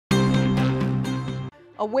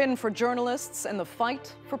A win for journalists in the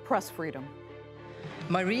fight for press freedom.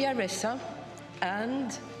 Maria Ressa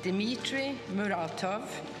and Dmitry Muratov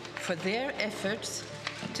for their efforts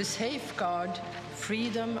to safeguard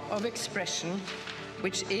freedom of expression,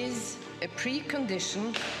 which is a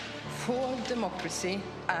precondition for democracy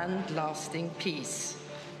and lasting peace.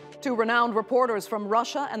 Two renowned reporters from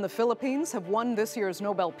Russia and the Philippines have won this year's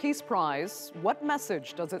Nobel Peace Prize. What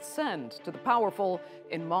message does it send to the powerful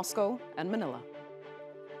in Moscow and Manila?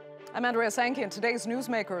 I'm Andrea Sankey, and today's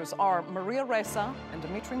newsmakers are Maria Ressa and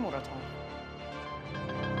Dmitry Muratov.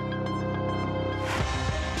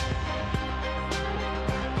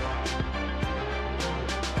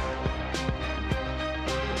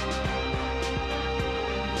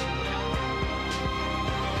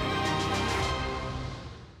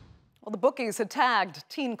 Well, the bookies had tagged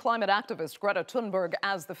teen climate activist Greta Thunberg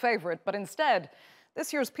as the favorite, but instead,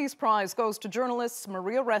 this year's Peace Prize goes to journalists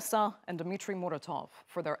Maria Ressa and Dmitry Muratov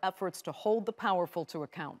for their efforts to hold the powerful to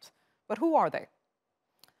account. But who are they?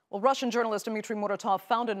 Well, Russian journalist Dmitry Muratov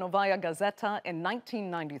founded Novaya Gazeta in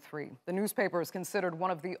 1993. The newspaper is considered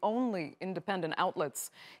one of the only independent outlets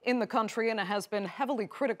in the country and has been heavily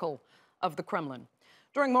critical of the Kremlin.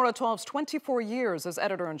 During Muratov's 24 years as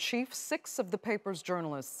editor-in-chief, 6 of the paper's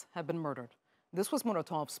journalists have been murdered. This was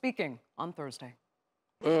Muratov speaking on Thursday.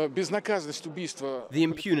 The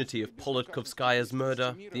impunity of Politkovskaya's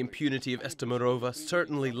murder, the impunity of Estemirova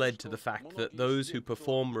certainly led to the fact that those who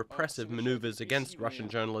perform repressive maneuvers against Russian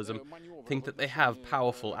journalism think that they have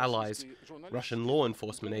powerful allies, Russian law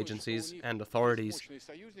enforcement agencies and authorities.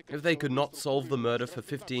 If they could not solve the murder for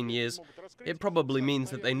 15 years, it probably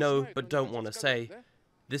means that they know but don't want to say.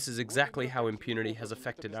 This is exactly how impunity has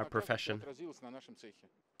affected our profession.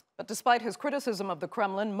 But despite his criticism of the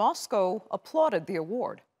Kremlin, Moscow applauded the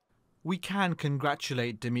award. We can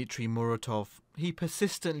congratulate Dmitry Muratov. He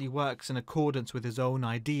persistently works in accordance with his own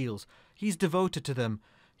ideals. He's devoted to them.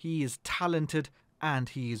 He is talented and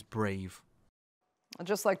he is brave.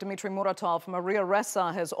 Just like Dmitry Muratov, Maria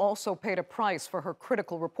Ressa has also paid a price for her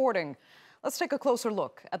critical reporting. Let's take a closer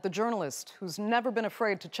look at the journalist who's never been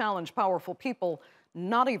afraid to challenge powerful people,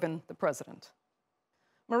 not even the president.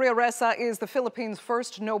 Maria Ressa is the Philippines'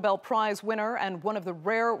 first Nobel Prize winner and one of the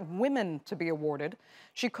rare women to be awarded.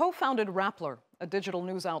 She co-founded Rappler, a digital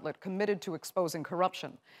news outlet committed to exposing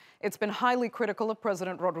corruption. It's been highly critical of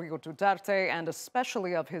President Rodrigo Duterte and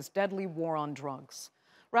especially of his deadly war on drugs.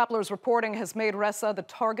 Rappler's reporting has made Ressa the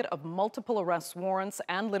target of multiple arrest warrants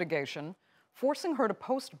and litigation, forcing her to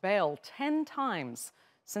post bail 10 times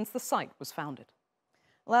since the site was founded.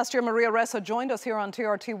 Last year, Maria Ressa joined us here on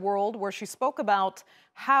TRT World, where she spoke about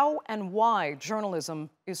how and why journalism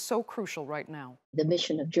is so crucial right now. The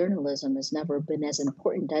mission of journalism has never been as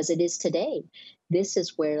important as it is today. This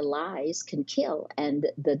is where lies can kill, and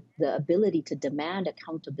the ability to demand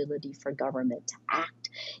accountability for government, to act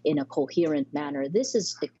in a coherent manner, this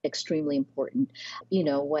is extremely important. You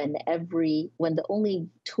know, when the only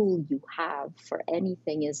tool you have for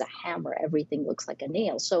anything is a hammer, everything looks like a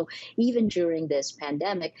nail. So even during this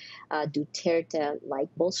pandemic, Duterte, like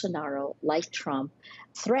Bolsonaro, like Trump,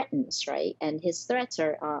 threatens, right? And his threats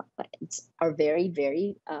are very,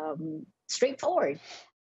 very straightforward.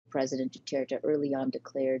 President Duterte early on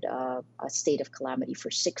declared a state of calamity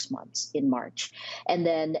for 6 months in March. And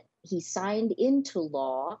then he signed into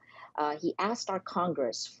law, he asked our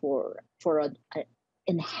Congress for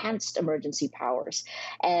enhanced emergency powers.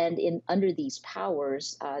 And under these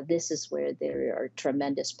powers, this is where there are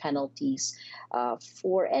tremendous penalties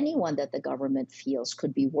for anyone that the government feels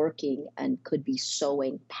could be working and could be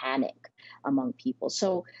sowing panic among people.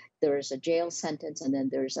 So there's a jail sentence and then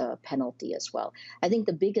there's a penalty as well. I think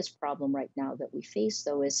the biggest problem right now that we face,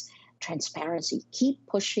 though, is transparency. Keep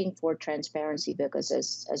pushing for transparency because,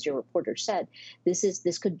 as your reporter said,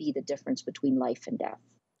 this could be the difference between life and death.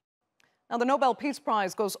 Now, the Nobel Peace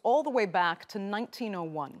Prize goes all the way back to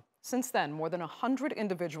 1901. Since then, more than 100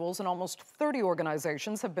 individuals and almost 30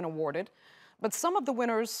 organizations have been awarded, but some of the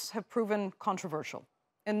winners have proven controversial.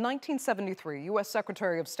 In 1973, U.S.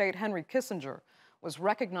 Secretary of State Henry Kissinger was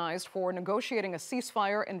recognized for negotiating a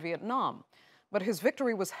ceasefire in Vietnam, but his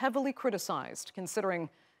victory was heavily criticized, considering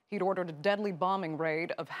he'd ordered a deadly bombing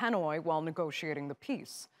raid of Hanoi while negotiating the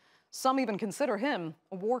peace. Some even consider him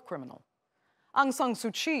a war criminal. Aung San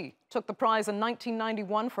Suu Kyi took the prize in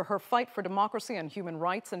 1991 for her fight for democracy and human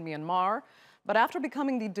rights in Myanmar, but after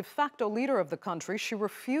becoming the de facto leader of the country, she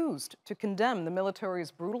refused to condemn the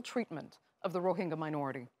military's brutal treatment of the Rohingya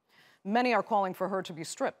minority. Many are calling for her to be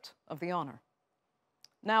stripped of the honor.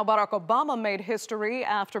 Now, Barack Obama made history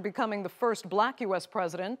after becoming the first black U.S.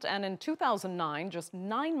 president, and in 2009, just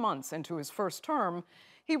 9 months into his first term,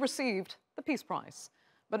 he received the Peace Prize.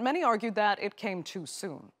 but many argued that it came too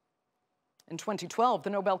soon. In 2012, the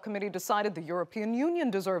Nobel Committee decided the European Union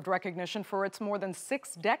deserved recognition for its more than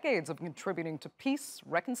 6 decades of contributing to peace,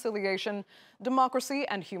 reconciliation, democracy,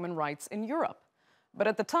 and human rights in Europe. But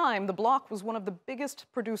at the time, the bloc was one of the biggest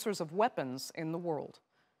producers of weapons in the world.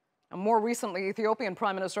 And more recently, Ethiopian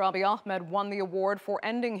Prime Minister Abiy Ahmed won the award for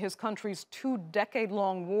ending his country's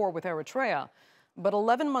 2-decade-long war with Eritrea. But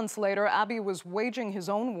 11 months later, Abiy was waging his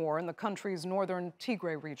own war in the country's northern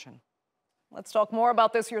Tigray region. Let's talk more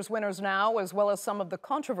about this year's winners now, as well as some of the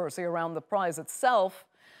controversy around the prize itself.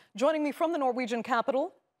 Joining me from the Norwegian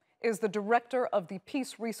capital is the director of the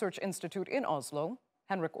Peace Research Institute in Oslo,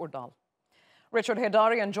 Henrik Urdal. Richard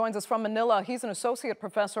Heydarian joins us from Manila. He's an associate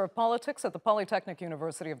professor of politics at the Polytechnic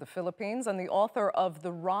University of the Philippines and the author of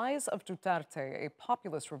The Rise of Duterte, a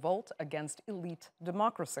populist revolt against elite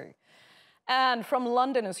democracy. And from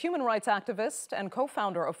London is human rights activist and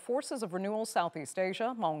co-founder of Forces of Renewal Southeast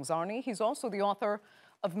Asia, Maung Zarni. He's also the author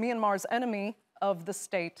of Myanmar's Enemy of the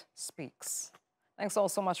State Speaks. Thanks all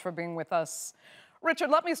so much for being with us. Richard,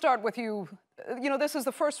 let me start with you. You know, this is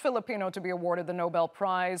the first Filipino to be awarded the Nobel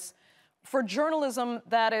Prize for journalism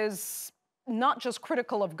that is not just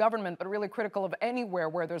critical of government, but really critical of anywhere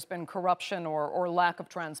where there's been corruption or lack of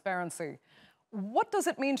transparency. What does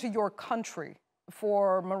it mean to your country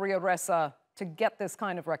for Maria Ressa to get this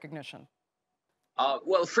kind of recognition?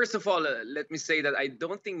 Well, first of all, let me say that I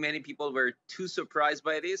don't think many people were too surprised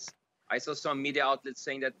by this. I saw some media outlets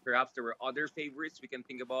saying that perhaps there were other favorites we can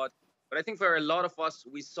think about. But I think for a lot of us,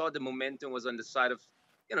 we saw the momentum was on the side of,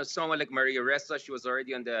 you know, someone like Maria Ressa. She was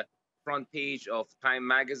already on the front page of Time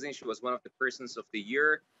magazine. She was one of the persons of the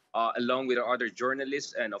year, along with other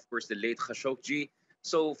journalists and, of course, the late Khashoggi.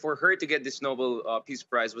 So for her to get this Nobel Peace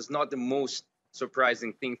Prize was not the most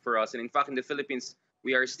surprising thing for us. And in fact, in the Philippines,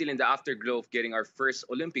 we are still in the afterglow of getting our first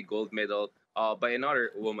Olympic gold medal by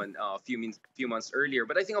another woman a few months earlier.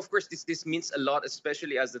 But I think, of course, this means a lot,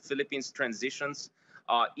 especially as the Philippines transitions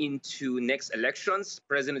into next elections.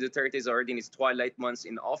 President Duterte is already in his twilight months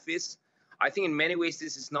in office. I think in many ways,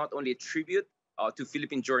 this is not only a tribute to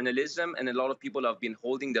Philippine journalism, and a lot of people have been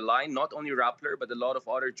holding the line, not only Rappler, but a lot of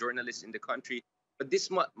other journalists in the country. But this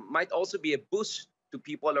might also be a boost to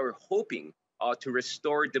people who are hoping to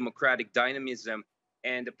restore democratic dynamism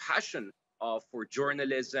and the passion for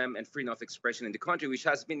journalism and freedom of expression in the country, which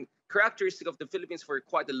has been characteristic of the Philippines for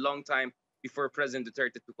quite a long time before President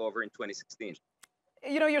Duterte took over in 2016.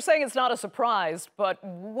 You know, you're saying it's not a surprise, but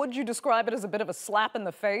would you describe it as a bit of a slap in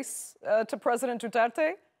the face to President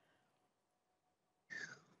Duterte?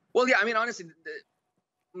 Well, yeah, I mean, honestly,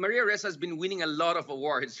 Maria Ressa has been winning a lot of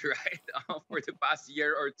awards, right, for the past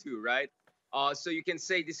year or two, right? So you can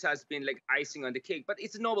say this has been like icing on the cake, but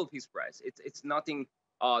it's a Nobel Peace Prize. It's nothing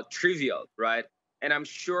trivial, right? And I'm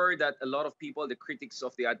sure that a lot of people, the critics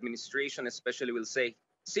of the administration especially, will say,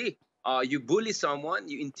 see, you bully someone,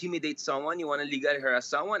 you intimidate someone, you want to legally harass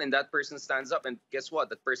someone, and that person stands up, and guess what?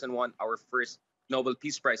 That person won our first Nobel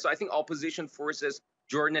Peace Prize. So I think opposition forces,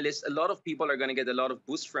 journalists, a lot of people are going to get a lot of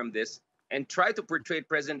boost from this and try to portray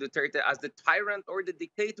President Duterte as the tyrant or the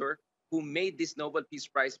dictator who made this Nobel Peace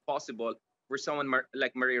Prize possible for someone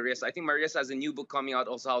like Maria Ressa. I think Maria Ressa has a new book coming out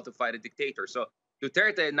also, How to Fight a Dictator. So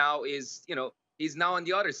Duterte now is, you know, he's now on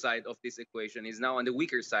the other side of this equation. He's now on the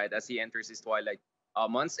weaker side as he enters his twilight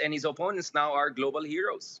months, and his opponents now are global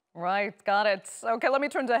heroes. Right, got it. Okay, let me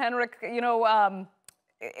turn to Henrik. You know,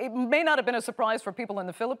 it may not have been a surprise for people in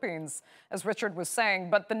the Philippines, as Richard was saying,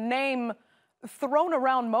 but the name thrown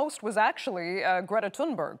around most was actually Greta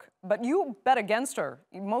Thunberg. But you bet against her,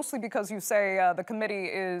 mostly because you say the committee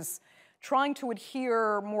is trying to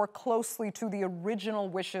adhere more closely to the original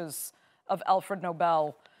wishes of Alfred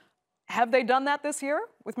Nobel. Have they done that this year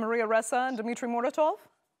with Maria Ressa and Dmitry Muratov?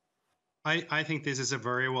 I think this is a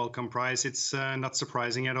very welcome prize. It's not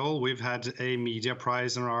surprising at all. We've had a media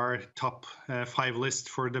prize on our top 5 list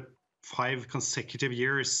for the 5 consecutive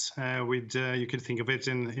years. You could think of it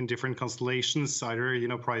in different constellations, either, you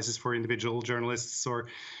know, prizes for individual journalists or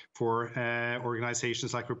for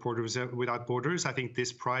organizations like Reporters Without Borders. I think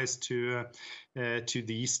this prize to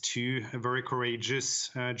these 2 very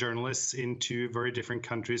courageous journalists in 2 very different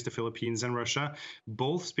countries, the Philippines and Russia,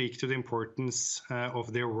 both speak to the importance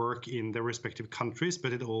of their work in their respective countries,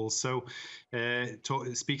 but it also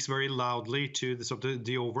speaks very loudly to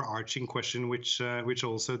the overarching question, which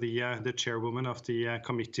also the chairwoman of the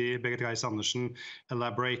committee, Berit Reiss-Andersen,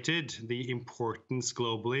 elaborated, the importance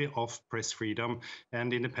globally of press freedom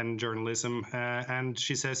and independent journalism. And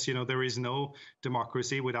she says, you know, there is no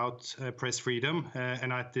democracy without press freedom. freedom,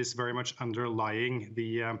 and that is very much underlying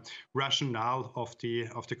the rationale of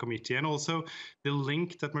the committee, and also the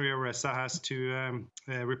link that Maria Ressa has to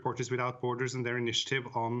Reporters Without Borders and their initiative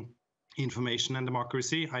on information and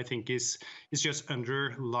democracy. I think is just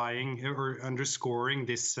underlying or underscoring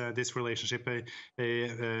this relationship, a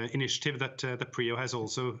initiative that the PRIO has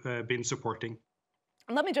also been supporting.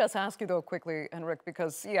 Let me just ask you, though, quickly, Henrik,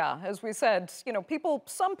 because, yeah, as we said, you know,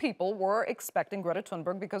 some people were expecting Greta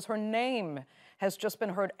Thunberg because her name has just been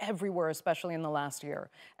heard everywhere, especially in the last year.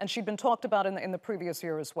 And she'd been talked about in the previous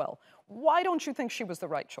year as well. Why don't you think she was the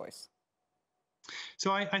right choice?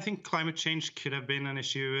 So I think climate change could have been an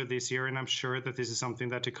issue this year, and I'm sure that this is something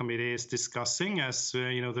that the committee is discussing as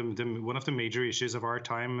you know, one of the major issues of our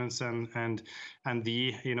time, and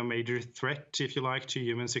the major threat, if you like, to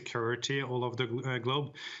human security all over the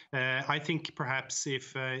globe. I think perhaps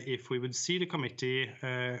if we would see the committee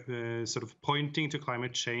sort of pointing to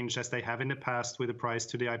climate change as they have in the past with the prize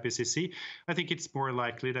to the IPCC, I think it's more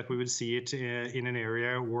likely that we would see it in an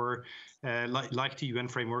area where, like the UN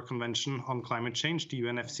Framework Convention on Climate Change, the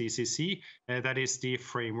UNFCCC, that is the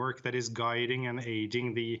framework that is guiding and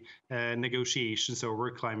aiding the negotiations over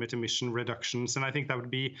climate emission reductions. And I think that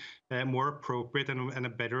would be more appropriate and a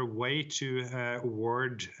better way to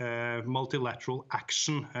award multilateral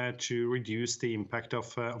action to reduce the impact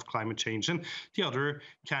of climate change. And the other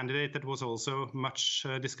candidate that was also much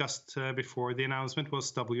discussed before the announcement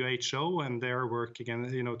was WHO and their work again,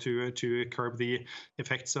 to curb the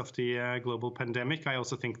effects of the global pandemic. I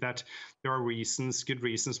also think that there are good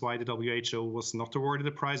reasons why the WHO was not awarded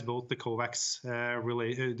the prize. Both the COVAX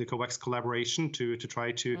collaboration to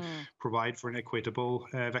try to provide for an equitable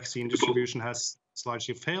vaccine distribution has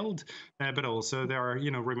largely failed, but also there are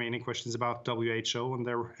remaining questions about WHO and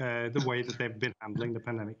the way that they've been handling the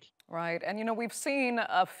pandemic. Right, and we've seen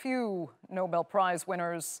a few Nobel Prize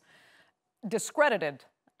winners discredited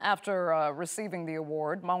after receiving the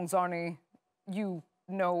award. Maung Zarni, you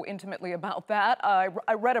know intimately about that. I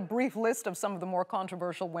read a brief list of some of the more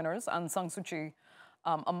controversial winners, Aung San Suu Kyi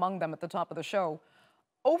among them at the top of the show.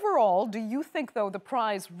 Overall, do you think, though, the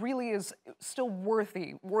prize really is still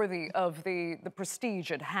worthy of the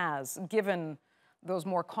prestige it has, given those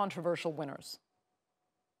more controversial winners?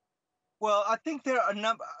 Well, I think there are a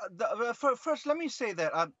number. First, let me say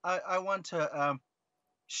that I want to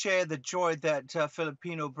share the joy that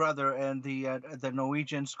Filipino brother and the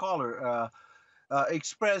Norwegian scholar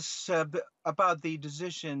express about the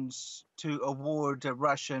decisions to award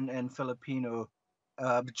Russian and Filipino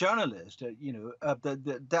journalists.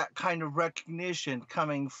 That kind of recognition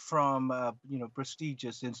coming from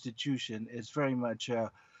prestigious institution is very much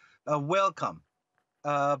welcome.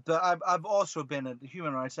 But I've also been a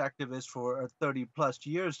human rights activist for 30 plus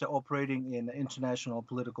years, operating in the international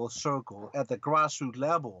political circle at the grassroots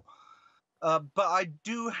level. But I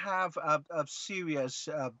do have serious,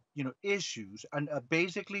 issues, and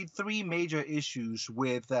basically three major issues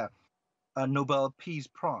with a Nobel Peace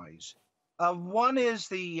Prize. One is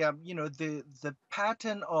the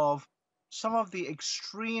pattern of some of the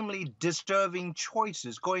extremely disturbing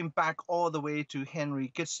choices, going back all the way to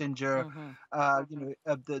Henry Kissinger,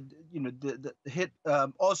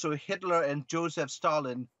 also Hitler and Joseph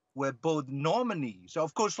Stalin were both nominees. So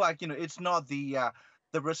of course, it's not the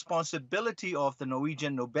responsibility of the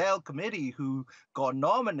Norwegian Nobel Committee who got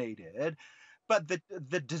nominated, but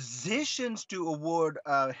the decisions to award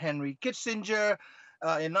Henry Kissinger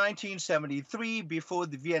in 1973, before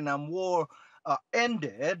the Vietnam War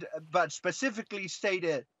ended, but specifically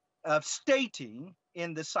stating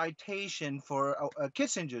in the citation for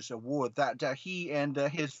Kissinger's award that he and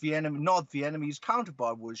his North Vietnamese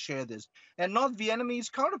counterpart would share this. And North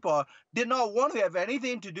Vietnamese counterpart did not want to have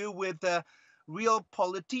anything to do with the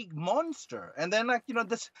realpolitik monster. And then,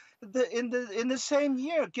 in the same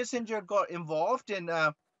year, Kissinger got involved in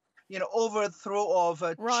overthrow of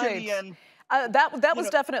Chilean. That was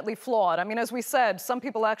definitely flawed. I mean, as we said, some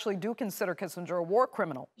people actually do consider Kissinger a war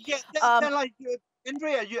criminal. Yeah,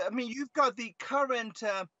 Andrea, you've got the current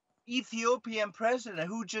Ethiopian president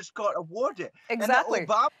who just got awarded. Exactly. And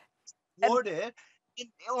Obama awarded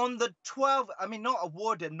on the 12th. Not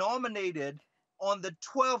awarded, nominated on the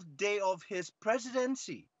 12th day of his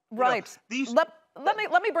presidency. Right. Let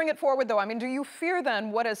me bring it forward, though. I mean, do you fear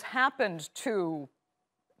then what has happened to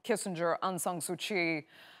Kissinger, Aung San Suu Kyi,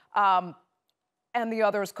 and the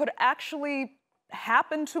others could actually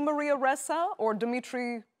happen to Maria Ressa or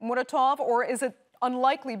Dmitry Muratov, or is it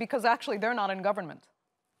unlikely because actually they're not in government?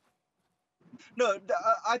 No,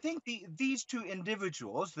 I think these two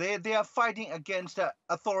individuals, they are fighting against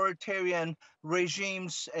authoritarian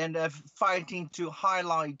regimes and fighting to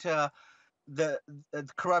highlight the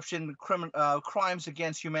corruption, crimes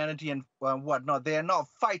against humanity, and whatnot. They are not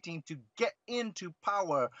fighting to get into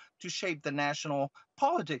power to shape the national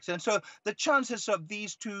politics. And so the chances of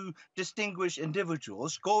these two distinguished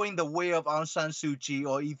individuals going the way of Aung San Suu Kyi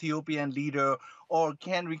or Ethiopian leader or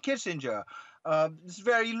Henry Kissinger is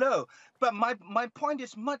very low. But my point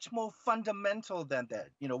is much more fundamental than that.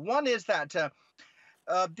 One is that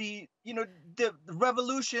the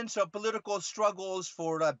revolutions or political struggles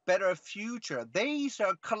for a better future, these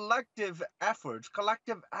are collective efforts,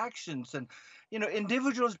 collective actions, and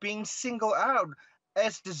individuals being singled out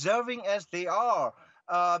as deserving as they are.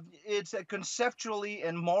 It's conceptually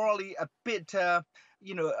and morally a bit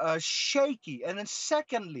shaky. And then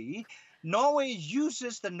secondly, Norway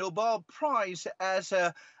uses the Nobel Prize as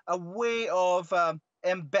a way of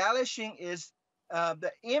embellishing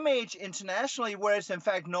the image internationally, whereas in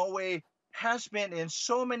fact Norway has been in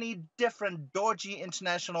so many different dodgy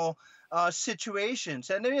international situations.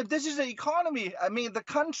 And this is the economy, the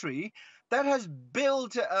country that has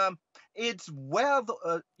built its wealth,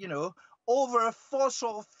 over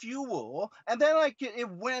fossil fuel, and then it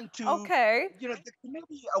went to the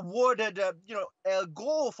committee awarded a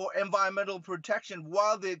goal for environmental protection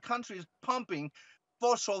while the country is pumping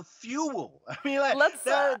fossil fuel. Let's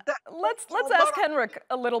ask Henrik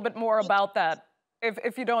a little bit more about that,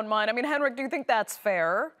 if you don't mind. Henrik, do you think that's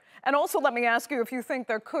fair? And also, let me ask you if you think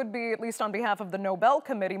there could be, at least on behalf of the Nobel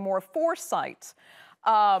Committee, more foresight.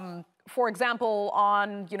 For example,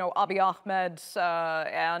 on Abiy Ahmed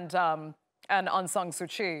and Aung San Suu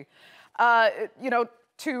Kyi,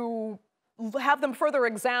 to have them further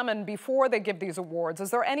examined before they give these awards. Is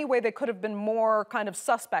there any way they could have been more kind of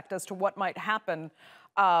suspect as to what might happen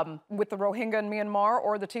with the Rohingya in Myanmar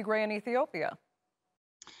or the Tigray in Ethiopia?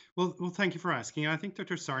 Well, thank you for asking. I think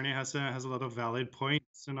Dr. Sarni has a lot of valid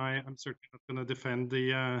points, and I'm certainly not going to defend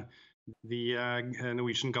the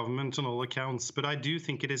Norwegian government on all accounts, but I do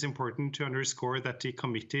think it is important to underscore that the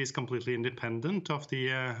committee is completely independent of the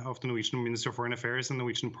Norwegian Minister of Foreign Affairs and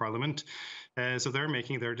Norwegian Parliament. So they're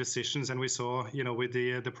making their decisions, and we saw, with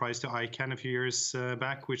the prize to ICANN a few years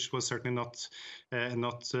back, which was certainly not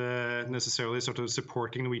necessarily sort of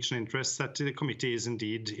supporting Norwegian interests, that the committee is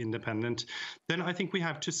indeed independent. Then I think we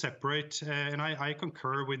have to separate, and I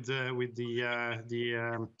concur with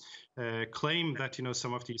the claim that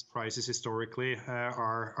some of these prizes historically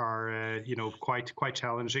are quite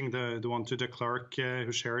challenging. The one to de Klerk,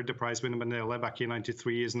 who shared the prize with Mandela back in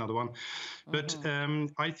 '93, is another one. But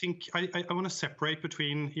I think I want to separate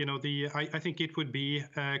between I think it would be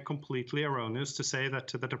completely erroneous to say that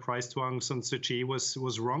the prize to Aung San Suu Kyi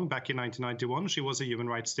was wrong back in 1991. She was a human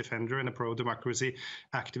rights defender and a pro-democracy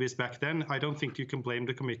activist back then. I don't think you can blame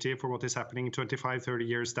the committee for what is happening 25, 30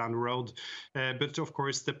 years down the road. But of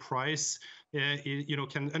course, the prize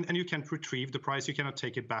you can't retrieve the prize, you cannot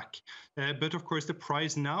take it back. But of course, the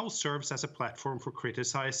prize now serves as a platform for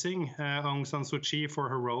criticizing Aung San Suu Kyi for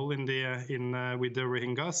her role with the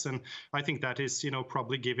Rohingyas, and I think that is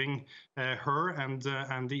probably giving her and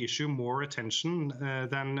the issue more attention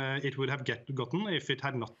than it would have gotten if it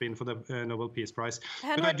had not been for the Nobel Peace Prize.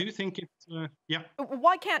 Henrik, but I do think yeah.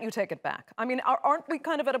 Why can't you take it back? Aren't we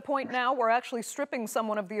kind of at a point now where actually stripping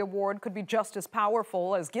someone of the award could be just as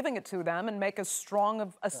powerful as giving it to them and make as strong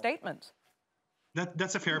of a statement?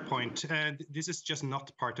 That's a fair point. This is just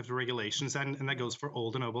not part of the regulations, and that goes for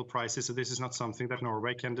all the Nobel Prizes. So this is not something that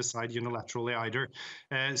Norway can decide unilaterally either.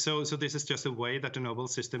 So this is just a way that the Nobel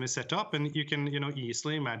system is set up, and you can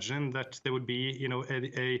easily imagine that there would be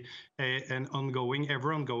an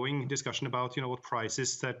ever ongoing discussion about what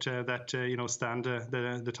prizes that stand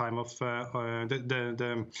the time of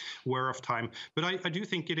the wear of time. But I do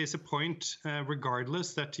think it is a point,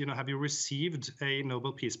 regardless, that have you received a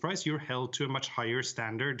Nobel Peace Prize, you're held to a much higher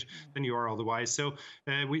standard than you are otherwise. So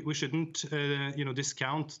we shouldn't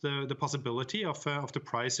discount the possibility of the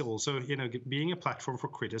prize also being a platform for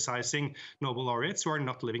criticizing Nobel laureates who are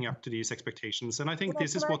not living up to these expectations. And I think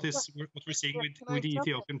this is what we're seeing with the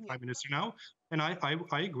Ethiopian Prime Minister now. And I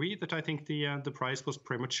agree that I think the prize was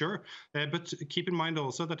premature. But keep in mind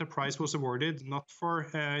also that the prize was awarded not for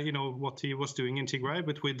what he was doing in Tigray,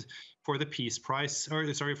 but for the peace prize,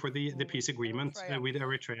 or sorry, for the peace agreement with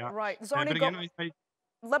Eritrea. Right. Zorni, but again,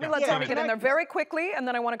 let me let Zorni get in there very quickly, and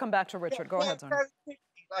then I want to come back to Richard. Go ahead, Zorni.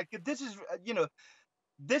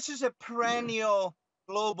 This is a perennial,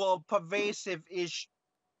 global, pervasive issue.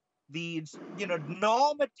 These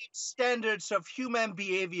normative standards of human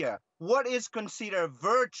behavior, what is considered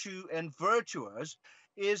virtue and virtuous,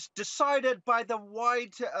 is decided by the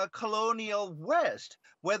white colonial West,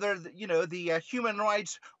 whether the human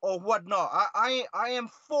rights or whatnot. I am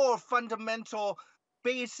for fundamental,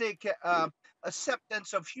 basic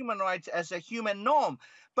acceptance of human rights as a human norm.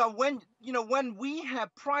 But when we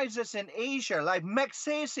have prizes in Asia, like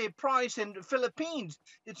Magsaysay Prize in the Philippines,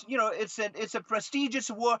 it's a prestigious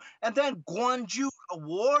award, and then Gwangju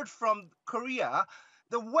Award from Korea,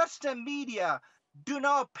 the Western media do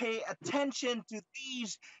not pay attention to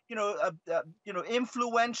these,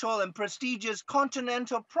 influential and prestigious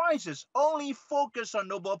continental prizes. Only focus on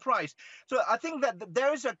Nobel Prize. So I think that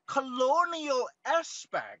there is a colonial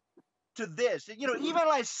aspect to this. Even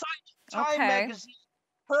like Time Magazine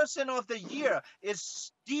Person of the Year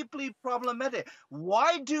is deeply problematic.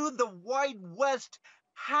 Why do the white West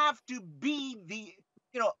have to be the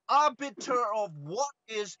arbiter of what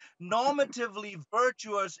is normatively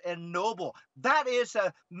virtuous and noble? That is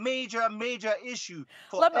a major issue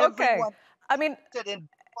for everyone. I mean, in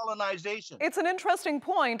colonization. It's an interesting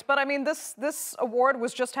point, but I mean, this award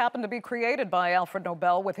was just happened to be created by Alfred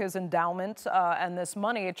Nobel with his endowment and this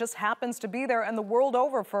money. It just happens to be there, and the world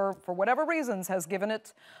over, for whatever reasons, has given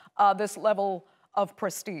it this level of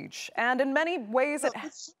prestige. And in many ways,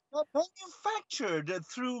 it's manufactured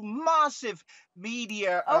through massive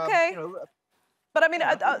media. But I mean,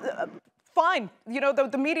 fine.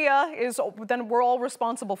 The media is, then we're all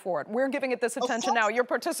responsible for it. We're giving it this attention now. You're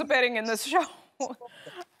participating in this show.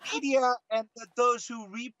 Media and those who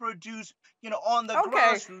reproduce, on the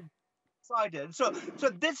grassroots side. So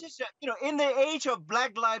this is, in the age of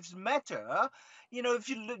Black Lives Matter, if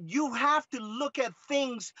you have to look at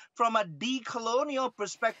things from a decolonial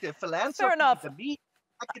perspective, philanthropy, fair enough. The media,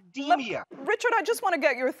 academia. Richard, I just want to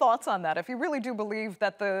get your thoughts on that. If you really do believe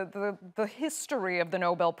that the history of the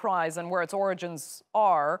Nobel Prize and where its origins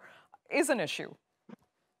are is an issue.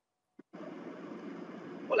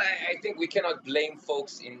 Well, I think we cannot blame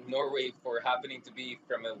folks in Norway for happening to be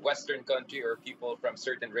from a Western country or people from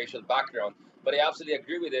certain racial background. But I absolutely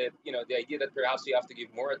agree with it. The idea that perhaps we have to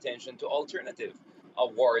give more attention to alternative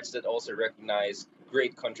awards that also recognize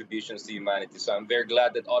great contributions to humanity. So I'm very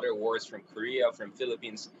glad that other awards from Korea, from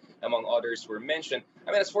Philippines, among others, were mentioned.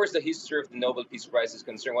 I mean, as far as the history of the Nobel Peace Prize is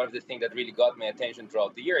concerned, one of the things that really got my attention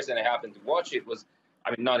throughout the years, and I happened to watch it, was,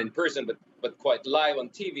 I mean, not in person, but quite live on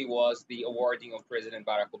TV, was the awarding of President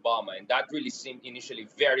Barack Obama. And that really seemed initially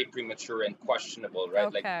very premature and questionable, right?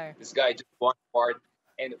 Okay. Like, this guy just won part.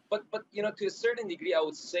 But to a certain degree, I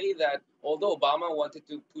would say that although Obama wanted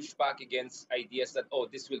to push back against ideas that,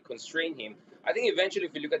 this will constrain him, I think eventually,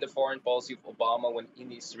 if you look at the foreign policy of Obama when he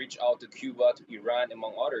reached out to Cuba, to Iran,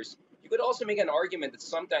 among others, you could also make an argument that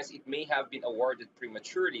sometimes it may have been awarded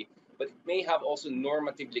prematurely, but it may have also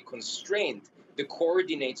normatively constrained the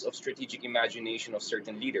coordinates of strategic imagination of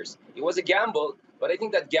certain leaders. It was a gamble, but I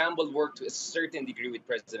think that gamble worked to a certain degree with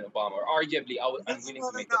President Obama, or arguably I'm willing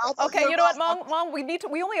to make that. Okay, you know what, Mom,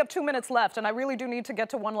 we only have 2 minutes left, and I really do need to get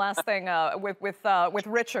to one last thing with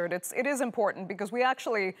Richard. It is important because we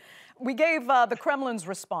gave the Kremlin's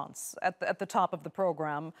response at the top of the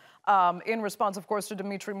program, in response, of course, to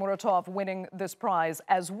Dmitry Muratov winning this prize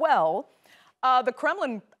as well. The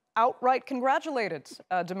Kremlin outright congratulated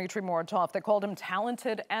Dmitry Muratov. They called him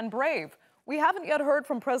talented and brave. We haven't yet heard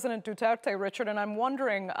from President Duterte, Richard, and I'm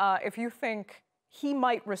wondering if you think he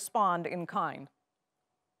might respond in kind.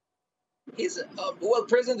 Well,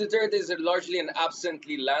 President Duterte is largely an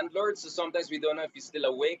absentee landlord, so sometimes we don't know if he's still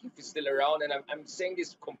awake, if he's still around, and I'm saying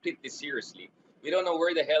this completely seriously. We don't know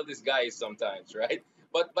where the hell this guy is sometimes, right?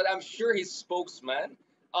 But I'm sure his spokesman,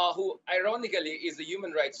 who ironically is a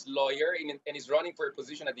human rights lawyer and is running for a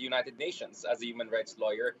position at the United Nations as a human rights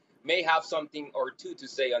lawyer, may have something or two to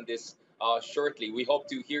say on this shortly. We hope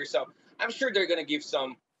to hear some. I'm sure they're going to give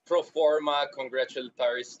some pro forma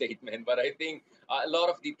congratulatory statement, but I think a lot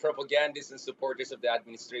of the propagandists and supporters of the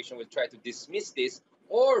administration will try to dismiss this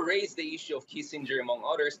or raise the issue of Kissinger, among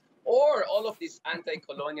others, or all of these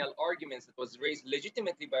anti-colonial arguments that was raised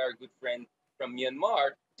legitimately by our good friend from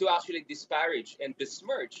Myanmar to actually disparage and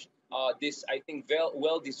besmirch this, I think,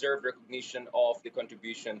 well-deserved recognition of the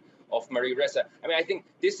contribution of Maria Ressa. I mean, I think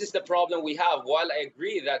this is the problem we have. While I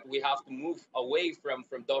agree that we have to move away from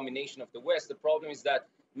domination of the West, the problem is that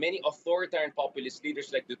many authoritarian populist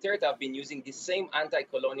leaders like Duterte have been using the same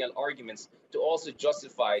anti-colonial arguments to also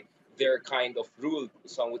justify their kind of rule.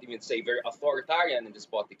 Some would even say very authoritarian and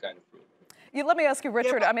despotic kind of rule. Let me ask you,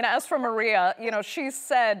 Richard, I mean, as for Maria, she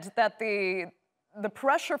said that the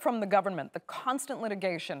pressure from the government, the constant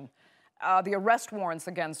litigation, the arrest warrants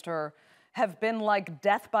against her have been like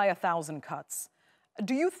death by 1,000 cuts.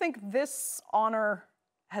 Do you think this honor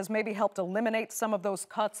has maybe helped eliminate some of those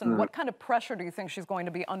cuts? And what kind of pressure do you think she's going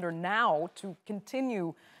to be under now to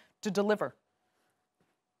continue to deliver?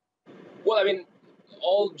 Well, I mean,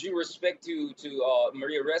 all due respect to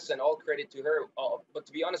Maria Ressa and all credit to her, but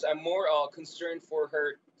to be honest, I'm more concerned for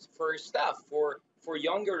her staff, for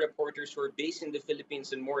younger reporters who are based in the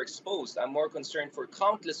Philippines and more exposed. I'm more concerned for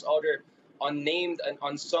countless other unnamed and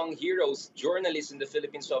unsung heroes, journalists in the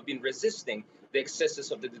Philippines who have been resisting the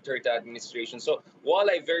excesses of the Duterte administration. So while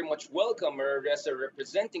I very much welcome Maria Ressa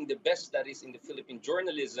representing the best that is in the Philippine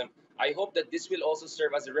journalism, I hope that this will also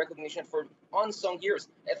serve as a recognition for unsung heroes.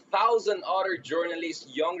 1,000 other journalists,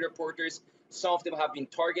 young reporters, some of them have been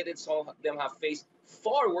targeted, some of them have faced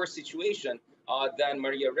far worse situation than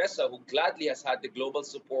Maria Ressa, who gladly has had the global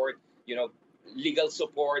support, legal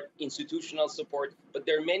support, institutional support, but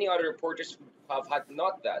there are many other reporters who have had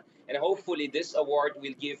not that. And hopefully this award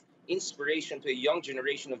will give inspiration to a young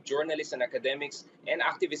generation of journalists and academics and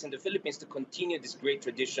activists in the Philippines to continue this great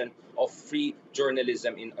tradition of free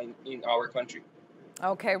journalism in our country.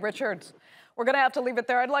 Okay, Richard, we're going to have to leave it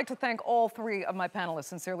there. I'd like to thank all three of my panelists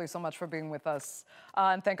sincerely so much for being with us,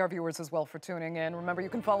 and thank our viewers as well for tuning in. Remember, you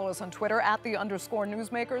can follow us on Twitter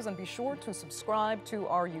 @the_Newsmakers, and be sure to subscribe to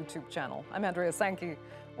our YouTube channel. I'm Andrea Sankey.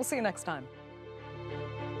 We'll see you next time.